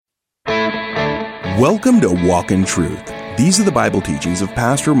Welcome to Walk in Truth. These are the Bible teachings of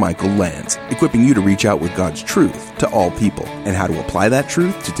Pastor Michael Lance, equipping you to reach out with God's truth to all people and how to apply that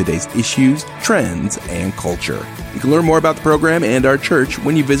truth to today's issues, trends, and culture. You can learn more about the program and our church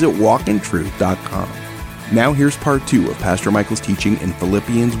when you visit walkintruth.com. Now here's part 2 of Pastor Michael's teaching in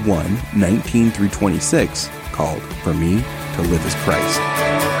Philippians 1:19 through 26, called For Me to Live as Christ.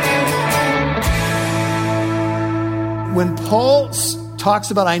 When Paul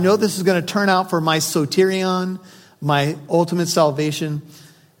talks about, I know this is going to turn out for my soterion, my ultimate salvation,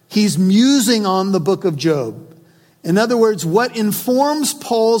 he's musing on the book of Job. In other words, what informs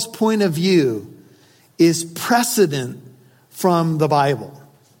Paul's point of view is precedent from the Bible.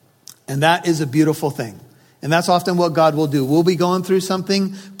 And that is a beautiful thing. And that's often what God will do. We'll be going through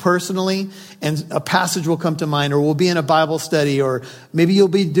something personally, and a passage will come to mind, or we'll be in a Bible study, or maybe you'll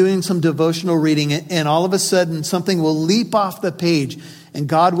be doing some devotional reading, and all of a sudden something will leap off the page, and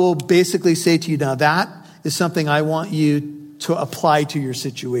God will basically say to you, now that is something I want you to apply to your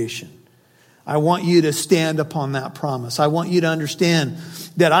situation. I want you to stand upon that promise. I want you to understand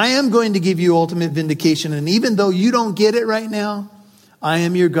that I am going to give you ultimate vindication, and even though you don't get it right now, I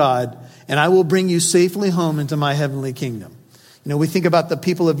am your God, and I will bring you safely home into my heavenly kingdom. You know, we think about the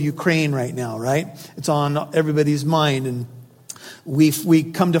people of Ukraine right now, right? It's on everybody's mind. And we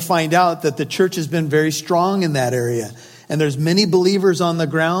come to find out that the church has been very strong in that area. And there's many believers on the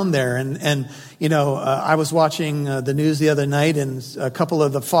ground there. And you know, I was watching the news the other night, and a couple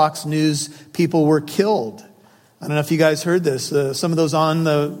of the Fox News people were killed. I don't know if you guys heard this. Some of those on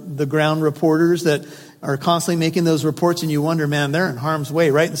the ground reporters that are constantly making those reports, and you wonder, man, they're in harm's way,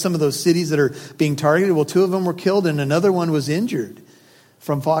 right? In some of those cities that are being targeted, well, 2 of them were killed and another one was injured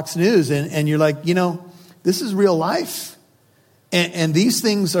from Fox News. And you're like, you know, this is real life. And these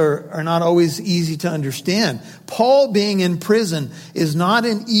things are not always easy to understand. Paul being in prison is not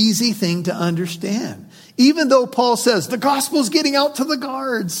an easy thing to understand. Even though Paul says the gospel is getting out to the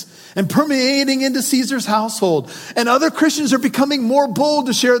guards and permeating into Caesar's household, and other Christians are becoming more bold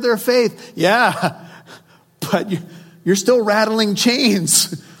to share their faith. Yeah, but you're still rattling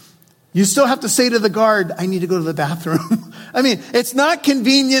chains. You still have to say to the guard, I need to go to the bathroom. I mean, it's not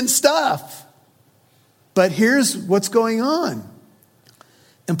convenient stuff. But here's what's going on.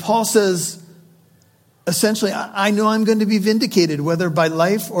 And Paul says, essentially, I know I'm going to be vindicated, whether by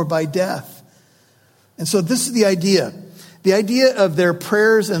life or by death. And so this is the idea. The idea of their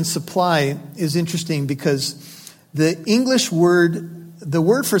prayers and supply is interesting because the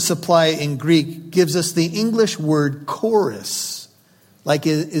word for supply in Greek gives us the English word chorus, like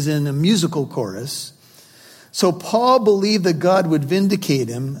it is in a musical chorus. So Paul believed that God would vindicate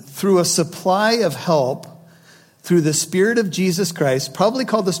him through a supply of help through the Spirit of Jesus Christ, probably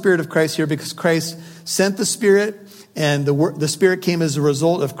called the Spirit of Christ here because Christ sent the Spirit, and the Spirit came as a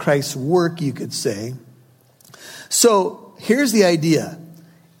result of Christ's work, you could say. So here's the idea.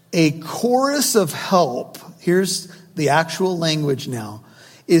 A chorus of help, here's the actual language now,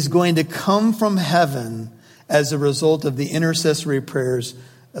 is going to come from heaven as a result of the intercessory prayers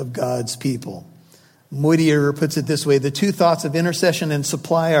of God's people. Moitier puts it this way: the two thoughts of intercession and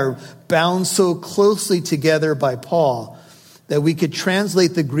supply are bound so closely together by Paul that we could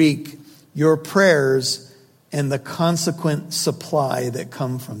translate the Greek, your prayers and the consequent supply that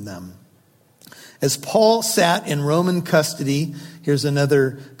come from them. As Paul sat in Roman custody, here's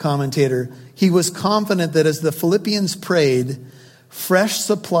another commentator, he was confident that as the Philippians prayed, fresh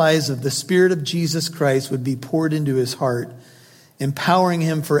supplies of the Spirit of Jesus Christ would be poured into his heart, empowering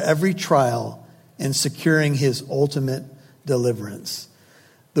him for every trial and securing his ultimate deliverance.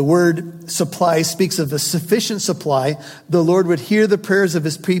 The word supply speaks of a sufficient supply. The Lord would hear the prayers of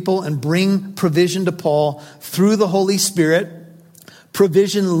his people and bring provision to Paul through the Holy Spirit.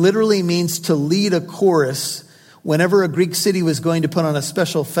 Provision literally means to lead a chorus. Whenever a Greek city was going to put on a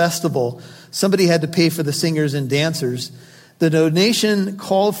special festival, somebody had to pay for the singers and dancers. The donation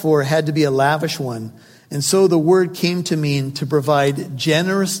called for had to be a lavish one. And so the word came to mean to provide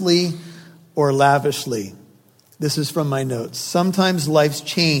generously or lavishly. This is from my notes. Sometimes life's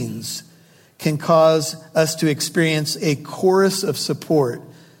chains can cause us to experience a chorus of support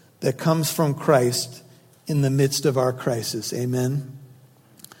that comes from Christ in the midst of our crisis. Amen.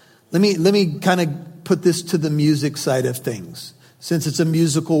 Let me kind of put this to the music side of things, since it's a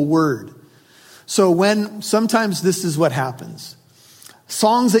musical word. So sometimes this is what happens.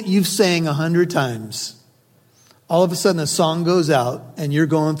 Songs that you've sang 100 times, all of a sudden a song goes out and you're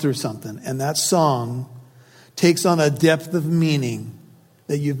going through something, and that song takes on a depth of meaning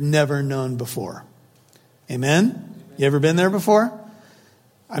that you've never known before. Amen? You ever been there before?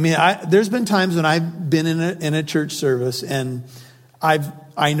 I mean, there's been times when I've been in a church service and I've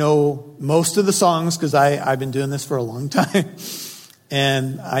I know most of the songs because I've been doing this for a long time.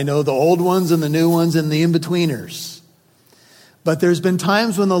 And I know the old ones and the new ones and the in-betweeners. But there's been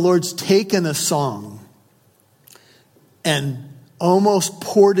times when the Lord's taken a song and almost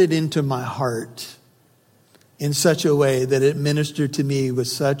poured it into my heart in such a way that it ministered to me with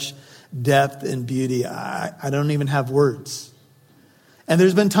such depth and beauty. I don't even have words. And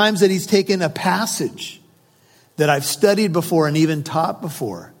there's been times that he's taken a passage that I've studied before and even taught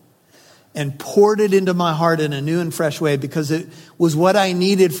before and poured it into my heart in a new and fresh way because it was what I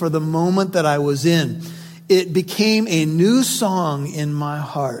needed for the moment that I was in. It became a new song in my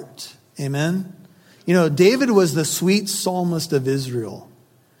heart. Amen? You know, David was the sweet psalmist of Israel.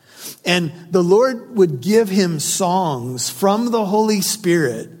 And the Lord would give him songs from the Holy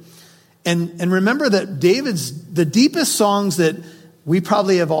Spirit. And remember that the deepest songs that we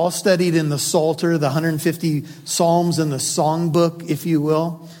probably have all studied in the Psalter, the 150 Psalms in the songbook, if you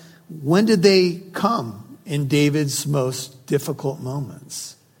will. When did they come? In David's most difficult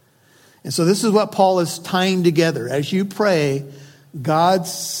moments. And so this is what Paul is tying together. As you pray, God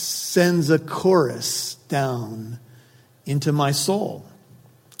sends a chorus down into my soul.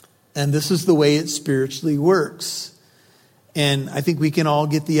 And this is the way it spiritually works. And I think we can all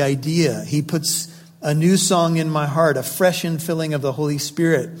get the idea. He puts a new song in my heart, a fresh infilling of the Holy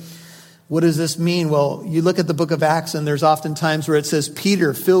Spirit. What does this mean? Well, you look at the book of Acts and there's often times where it says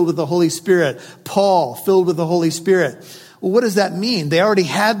Peter filled with the Holy Spirit, Paul filled with the Holy Spirit. Well, what does that mean? They already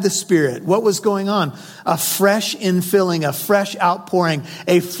had the Spirit. What was going on? A fresh infilling, a fresh outpouring,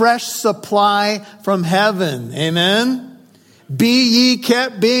 a fresh supply from heaven. Amen? Be ye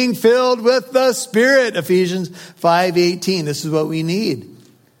kept being filled with the Spirit. Ephesians 5:18. This is what we need.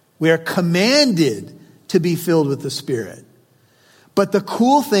 We are commanded to be filled with the Spirit. But the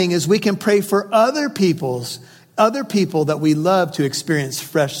cool thing is we can pray for other people that we love to experience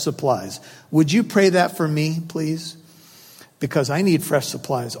fresh supplies. Would you pray that for me, please? Because I need fresh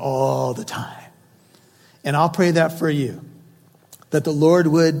supplies all the time. And I'll pray that for you. That the Lord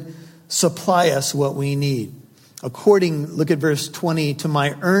would supply us what we need. Look at verse 20, to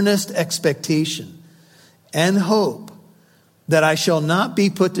my earnest expectation and hope that I shall not be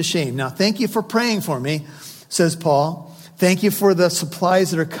put to shame. Now, thank you for praying for me, says Paul. Thank you for the supplies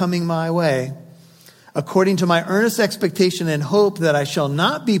that are coming my way. According to my earnest expectation and hope that I shall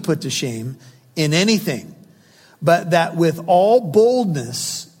not be put to shame in anything, but that with all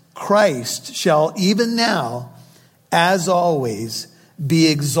boldness, Christ shall even now, as always, be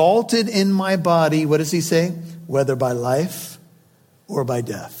exalted in my body. What does he say? Whether by life or by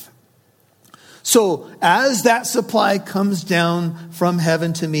death. So as that supply comes down from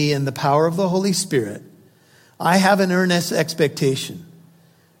heaven to me in the power of the Holy Spirit, I have an earnest expectation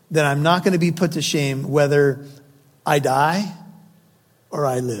that I'm not going to be put to shame whether I die or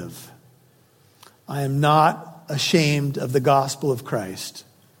I live. I am not ashamed of the gospel of Christ.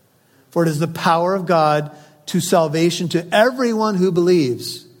 For it is the power of God to salvation to everyone who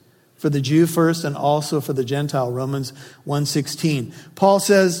believes, for the Jew first and also for the Gentile, Romans 1:16. Paul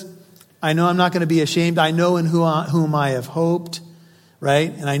says, I know I'm not going to be ashamed. I know in whom I have hoped,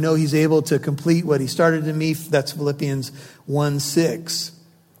 right? And I know he's able to complete what he started in me. That's Philippians 1:6.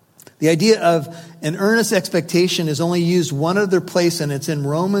 The idea of an earnest expectation is only used one other place, and it's in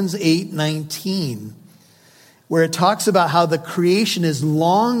Romans 8:19, where it talks about how the creation is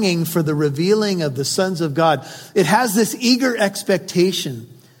longing for the revealing of the sons of God. It has this eager expectation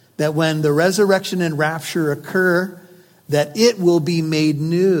that when the resurrection and rapture occur, that it will be made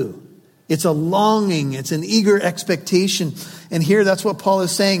new. It's a longing. It's an eager expectation. And here, that's what Paul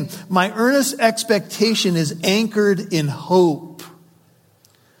is saying. My earnest expectation is anchored in hope.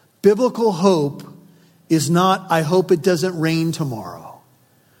 Biblical hope is not, I hope it doesn't rain tomorrow.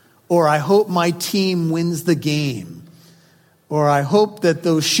 Or I hope my team wins the game. Or I hope that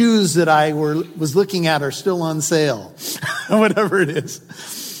those shoes that I was looking at are still on sale. Whatever it is.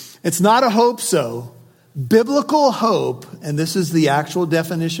 It's not a hope so. Biblical hope, and this is the actual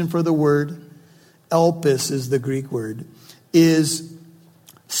definition for the word, elpis is the Greek word, is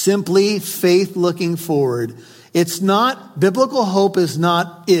simply faith looking forward. Biblical hope is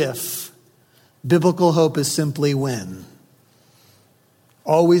not if. Biblical hope is simply when.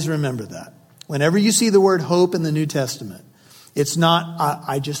 Always remember that. Whenever you see the word hope in the New Testament, it's not,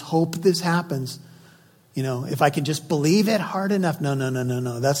 I just hope this happens. You know, if I can just believe it hard enough.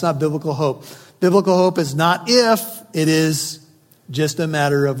 No. That's not biblical hope. Biblical hope is not if, it is just a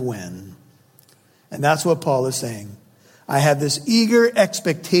matter of when. And that's what Paul is saying. I have this eager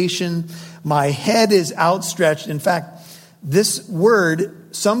expectation. My head is outstretched. In fact, this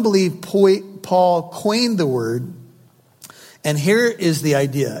word, some believe Paul coined the word. And here is the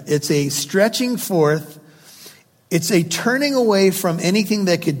idea. It's a stretching forth. It's a turning away from anything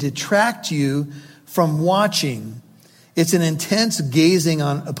that could detract you from watching. It's an intense gazing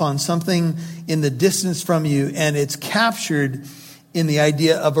upon something in the distance from you. And it's captured in the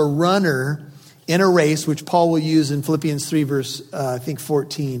idea of a runner in a race, which Paul will use in Philippians 3, verse,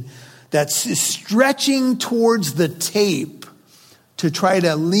 14. That's stretching towards the tape to try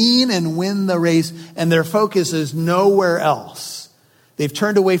to lean and win the race, and their focus is nowhere else. They've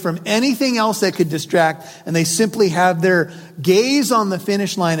turned away from anything else that could distract, and they simply have their gaze on the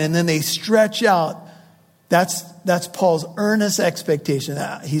finish line, and then they stretch out. That's Paul's earnest expectation.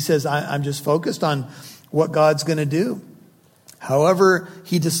 He says, I'm just focused on what God's going to do. However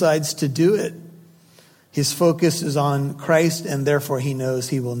he decides to do it, his focus is on Christ, and therefore he knows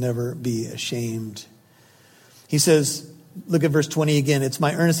he will never be ashamed. He says, look at verse 20 again. It's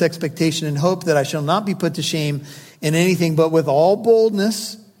my earnest expectation and hope that I shall not be put to shame in anything, but with all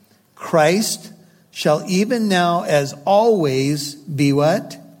boldness, Christ shall even now as always be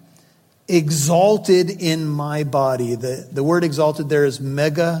what? Exalted in my body. The word exalted there is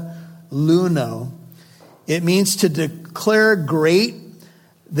megaluno. It means to declare great,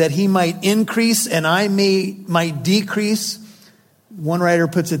 that he might increase and I might decrease. One writer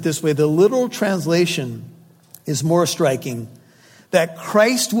puts it this way. The literal translation is more striking. That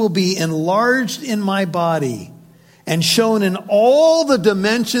Christ will be enlarged in my body and shown in all the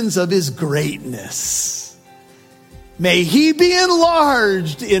dimensions of his greatness. May he be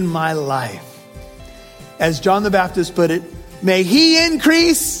enlarged in my life. As John the Baptist put it, may he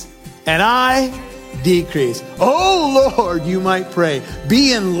increase and I decrease. Oh Lord, you might pray,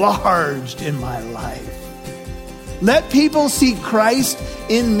 be enlarged in my life. Let people see Christ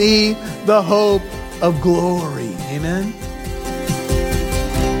in me, the hope of glory. Amen.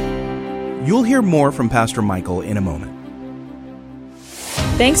 You'll hear more from Pastor Michael in a moment.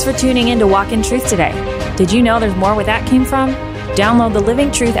 Thanks for tuning in to Walk in Truth today. Did you know there's more where that came from? Download the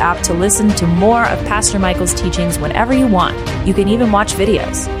Living Truth app to listen to more of Pastor Michael's teachings whenever you want. You can even watch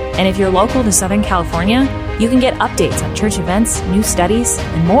videos. And if you're local to Southern California, you can get updates on church events, new studies,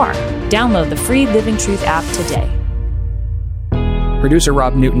 and more. Download the free Living Truth app today. Producer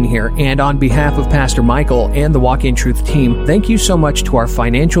Rob Newton here, and on behalf of Pastor Michael and the Walk in Truth team, thank you so much to our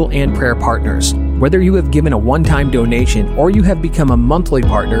financial and prayer partners. Whether you have given a one-time donation or you have become a monthly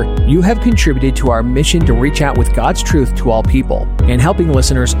partner, you have contributed to our mission to reach out with God's truth to all people, and helping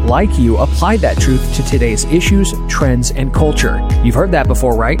listeners like you apply that truth to today's issues, trends, and culture. You've heard that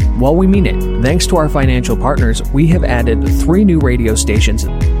before, right? Well, we mean it. Thanks to our financial partners, we have added 3 new radio stations.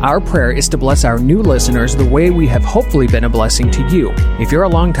 Our prayer is to bless our new listeners the way we have hopefully been a blessing to you. If you're a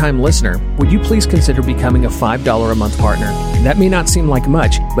longtime listener, would you please consider becoming a $5 a month partner? That may not seem like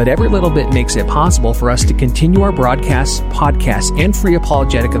much, but every little bit makes it possible for us to continue our broadcasts, podcasts, and free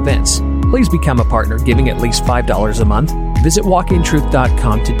apologetic events. Please become a partner giving at least $5 a month. Visit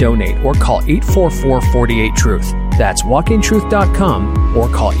walkintruth.com to donate or call 844-48-TRUTH. That's walkintruth.com or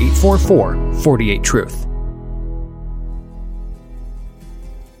call 844-48-TRUTH.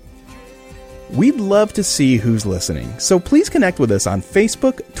 We'd love to see who's listening, so please connect with us on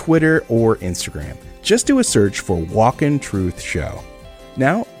Facebook, Twitter, or Instagram. Just do a search for Walk in Truth Show.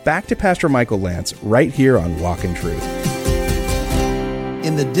 Now, back to Pastor Michael Lance right here on Walk in Truth.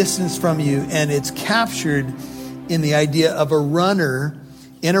 In the distance from you, and it's captured in the idea of a runner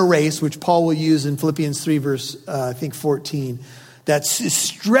in a race, which Paul will use in Philippians 3, verse, 14. That's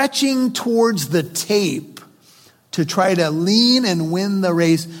stretching towards the tape to try to lean and win the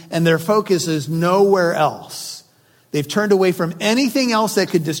race, and their focus is nowhere else. They've turned away from anything else that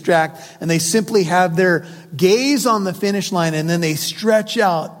could distract, and they simply have their gaze on the finish line, and then they stretch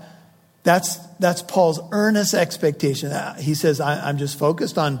out. That's Paul's earnest expectation. He says, I'm just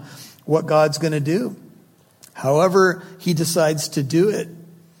focused on what God's going to do. However he decides to do it,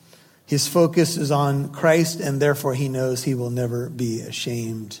 his focus is on Christ, and therefore he knows he will never be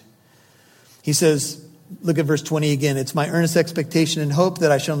ashamed. He says, look at verse 20 again. It's my earnest expectation and hope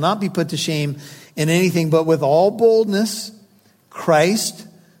that I shall not be put to shame in anything, but with all boldness, Christ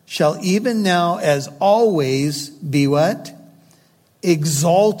shall even now as always be what?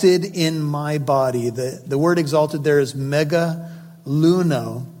 Exalted in my body. The word exalted there is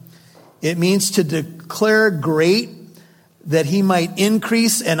megaluno. It means to declare great, that he might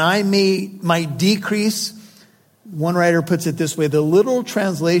increase and I might decrease. One writer puts it this way. The literal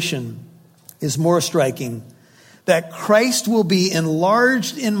translation is more striking. That Christ will be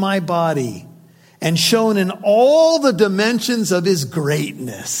enlarged in my body and shown in all the dimensions of his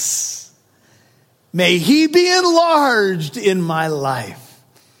greatness. May he be enlarged in my life.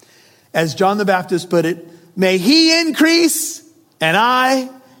 As John the Baptist put it, may he increase and I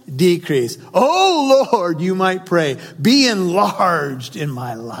decrease. Oh Lord, you might pray, be enlarged in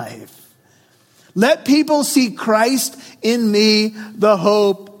my life. Let people see Christ in me, the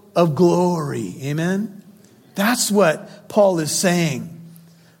hope of glory. Amen? That's what Paul is saying.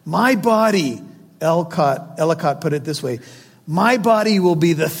 My body, Ellicott put it this way, my body will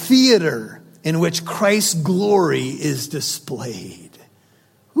be the theater in which Christ's glory is displayed.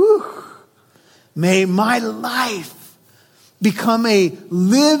 Whew. May my life become a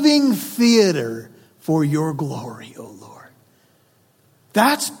living theater for your glory, O Lord.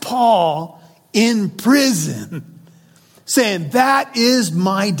 That's Paul in prison saying, that is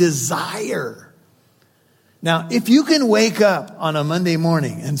my desire. Now, if you can wake up on a Monday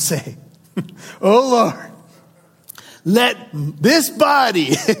morning and say, oh Lord, let this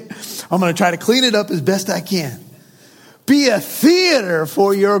body, I'm going to try to clean it up as best I can, be a theater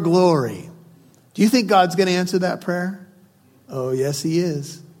for your glory. Do you think God's going to answer that prayer? Oh, yes, he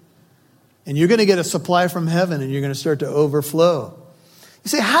is. And you're going to get a supply from heaven and you're going to start to overflow. You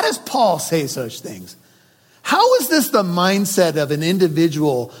say, how does Paul say such things? How is this the mindset of an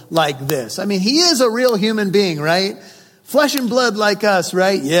individual like this? I mean, he is a real human being, right? Flesh and blood like us,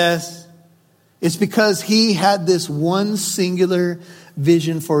 right? Yes. It's because he had this one singular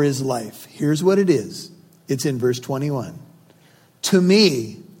vision for his life. Here's what it is. It's in verse 21. To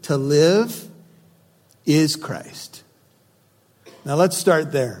me, to live is Christ. Now let's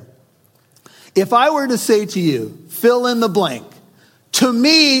start there. If I were to say to you, fill in the blank, to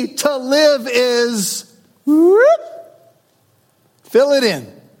me to live is, fill it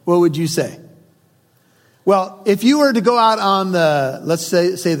in, what would you say? Well, if you were to go out on the, let's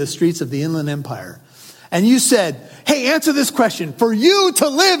say the streets of the Inland Empire, and you said, hey, answer this question, for you to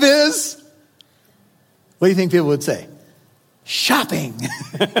live is, what do you think people would say? Shopping.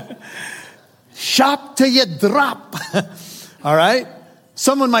 Shop till you drop. All right?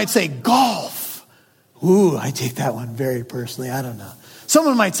 Someone might say golf. Ooh, I take that one very personally. I don't know.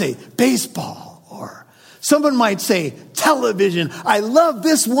 Someone might say baseball, or someone might say television. I love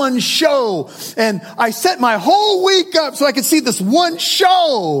this one show, and I set my whole week up so I could see this one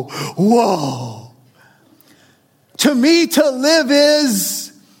show. Whoa. To me, to live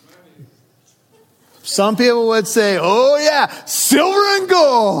is, some people would say, oh yeah, silver and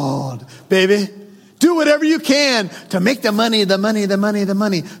gold, baby. Do whatever you can to make the money.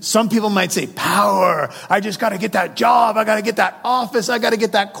 Some people might say power. I just got to get that job. I got to get that office. I got to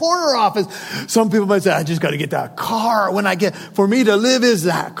get that corner office. Some people might say, I just got to get that car. For me to live is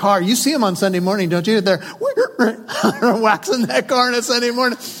that car. You see them on Sunday morning, don't you? They're waxing that car on a Sunday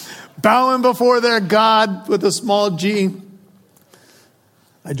morning, bowing before their God with a small G.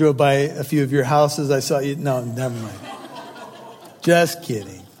 I drove by a few of your houses. I saw you. No, never mind. Just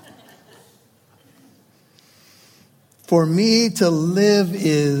kidding. For me to live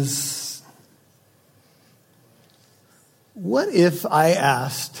is, what if I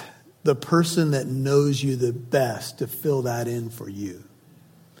asked the person that knows you the best to fill that in for you?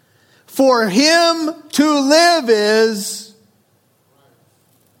 For him to live is,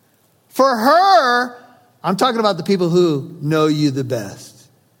 for her, I'm talking about the people who know you the best,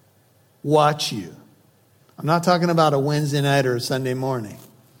 watch you. I'm not talking about a Wednesday night or a Sunday morning.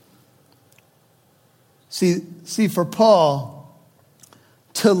 See, for Paul,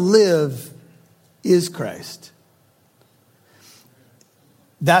 to live is Christ.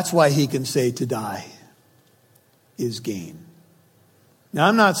 That's why he can say to die is gain. Now,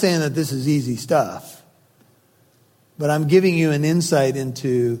 I'm not saying that this is easy stuff, but I'm giving you an insight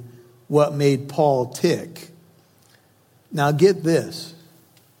into what made Paul tick. Now, get this.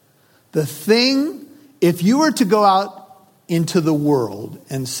 The thing, if you were to go out into the world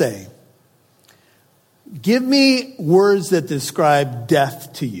and say, give me words that describe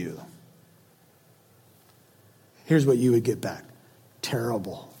death to you, here's what you would get back.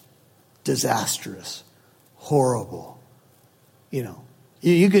 Terrible, disastrous, horrible. You know,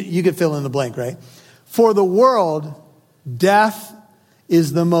 you could fill in the blank, right? For the world, death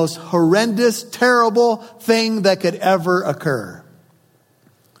is the most horrendous, terrible thing that could ever occur.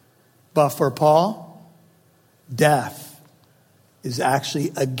 But for Paul, death is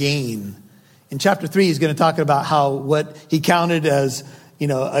actually a gain. In chapter 3, he's going to talk about how what he counted as,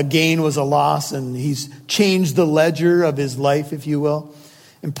 a gain was a loss, and he's changed the ledger of his life, if you will.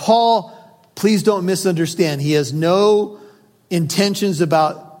 And Paul, please don't misunderstand. He has no intentions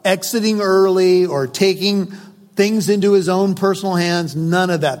about exiting early or taking things into his own personal hands. None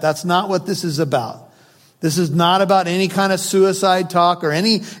of that. That's not what this is about. This is not about any kind of suicide talk or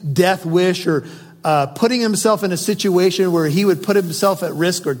any death wish or putting himself in a situation where he would put himself at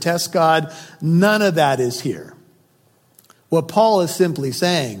risk or test God. None of that is here. What Paul is simply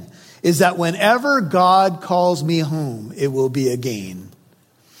saying is that whenever God calls me home, it will be a gain.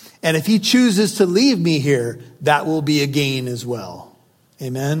 And if he chooses to leave me here, that will be a gain as well.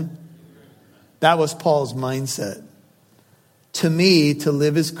 Amen? That was Paul's mindset. To me, to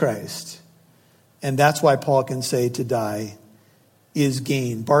live is Christ. And that's why Paul can say to die is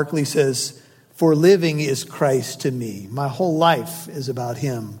gain. Barclay says, for living is Christ to me. My whole life is about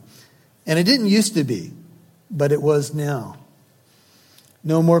him. And it didn't used to be, but it was now.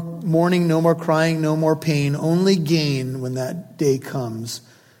 No more mourning, no more crying, no more pain, only gain when that day comes.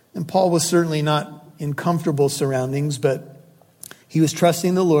 And Paul was certainly not in comfortable surroundings, but he was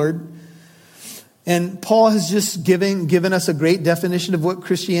trusting the Lord. And Paul has just given us a great definition of what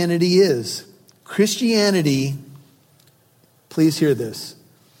Christianity is. Christianity, please hear this,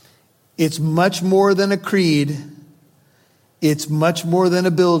 it's much more than a creed. It's much more than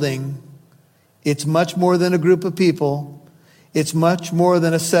a building. It's much more than a group of people. It's much more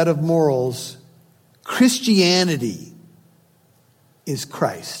than a set of morals. Christianity is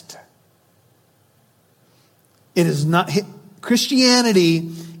Christ. It is not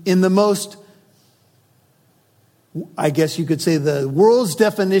Christianity in the most, I guess you could say, the world's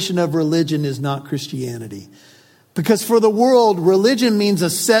definition of religion is not Christianity. Because for the world, religion means a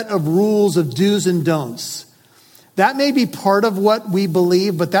set of rules of do's and don'ts. That may be part of what we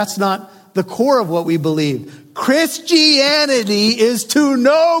believe, but that's not the core of what we believe. Christianity is to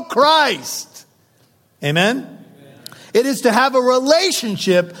know Christ. Amen? It is to have a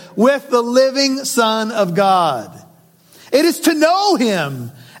relationship with the living Son of God. It is to know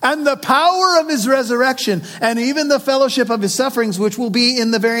him and the power of his resurrection and even the fellowship of his sufferings, which will be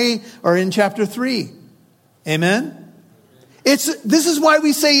in chapter 3. Amen? This is why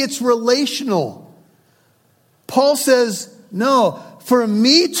we say it's relational. Paul says, no, for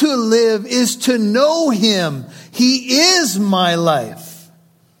me to live is to know him. He is my life.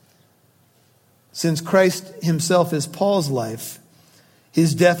 Since Christ himself is Paul's life,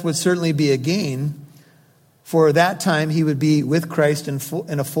 his death would certainly be a gain. For that time, he would be with Christ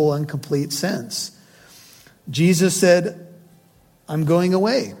in a full and complete sense. Jesus said, I'm going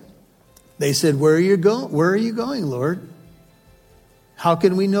away. They said, where are you going, Lord? How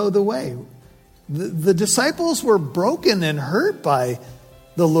can we know the way? The disciples were broken and hurt by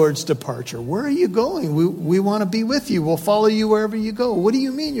the Lord's departure. Where are you going? We want to be with you. We'll follow you wherever you go. What do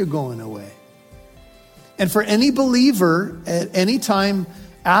you mean you're going away? And for any believer at any time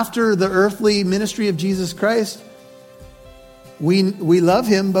after the earthly ministry of Jesus Christ, we love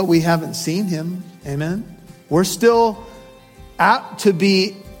him, but we haven't seen him. Amen? We're still apt to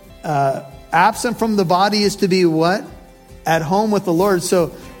be absent from the body is to be what? At home with the Lord. So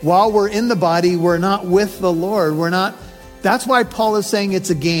while we're in the body, we're not with the Lord. That's why Paul is saying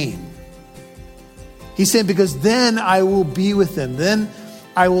it's a gain. He's saying, because then I will be with him. Then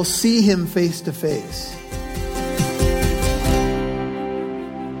I will see him face to face.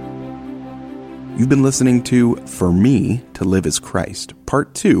 You've been listening to For Me to Live is Christ,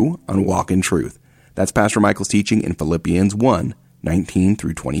 Part 2 on Walk in Truth. That's Pastor Michael's teaching in Philippians 1, 19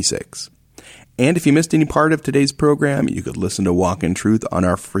 through 26. And if you missed any part of today's program, you could listen to Walk in Truth on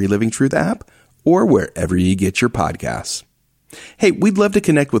our free Living Truth app or wherever you get your podcasts. Hey, we'd love to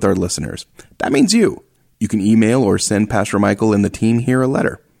connect with our listeners. That means you. You can email or send Pastor Michael and the team here a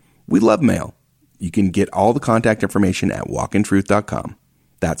letter. We love mail. You can get all the contact information at walkintruth.com.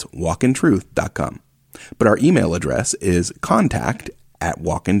 That's walkintruth.com. But our email address is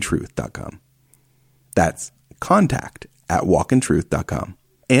contact@walkintruth.com. That's contact@walkintruth.com.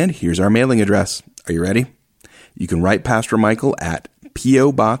 And here's our mailing address. Are you ready? You can write Pastor Michael at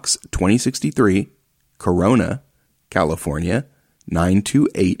P.O. Box 2063, Corona, California,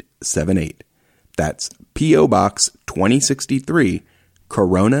 92878. That's P.O. Box 2063,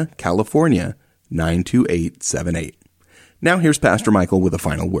 Corona, California, 92878. Now here's Pastor Michael with a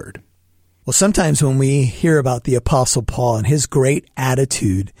final word. Well, sometimes when we hear about the Apostle Paul and his great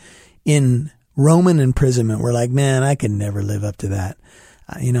attitude in Roman imprisonment, we're like, man, I can never live up to that.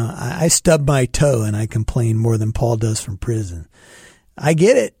 I stub my toe and I complain more than Paul does from prison. I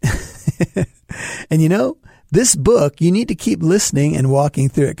get it. And this book, you need to keep listening and walking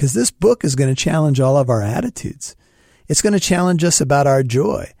through it, because this book is going to challenge all of our attitudes. It's going to challenge us about our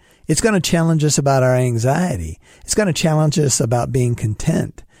joy. It's going to challenge us about our anxiety. It's going to challenge us about being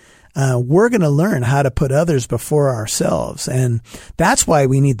content. We're going to learn how to put others before ourselves. And that's why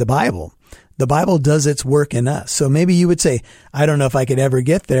we need the Bible. The Bible does its work in us. So maybe you would say, I don't know if I could ever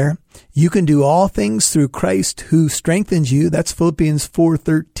get there. You can do all things through Christ who strengthens you. That's Philippians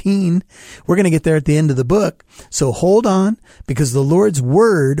 4:13. We're going to get there at the end of the book. So hold on, because the Lord's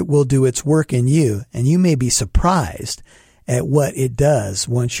word will do its work in you. And you may be surprised at what it does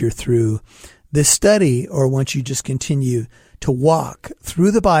once you're through this study, or once you just continue to walk through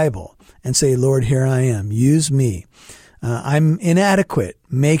the Bible and say, Lord, here I am. Use me. I'm inadequate.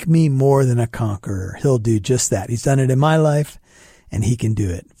 Make me more than a conqueror. He'll do just that. He's done it in my life, and he can do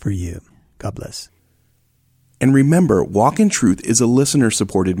it for you. God bless. And remember, Walk in Truth is a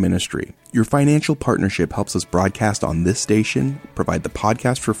listener-supported ministry. Your financial partnership helps us broadcast on this station, provide the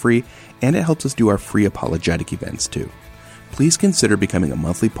podcast for free, and it helps us do our free apologetic events too. Please consider becoming a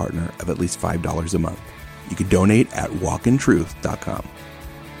monthly partner of at least $5 a month. You can donate at walkintruth.com.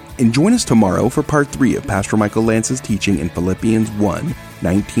 And join us tomorrow for part 3 of Pastor Michael Lance's teaching in Philippians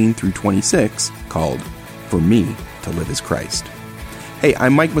 1:19-26, called For Me to Live as Christ. Hey,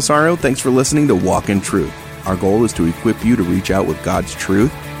 I'm Mike Massaro. Thanks for listening to Walk in Truth. Our goal is to equip you to reach out with God's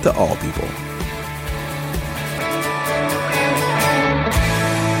truth to all people.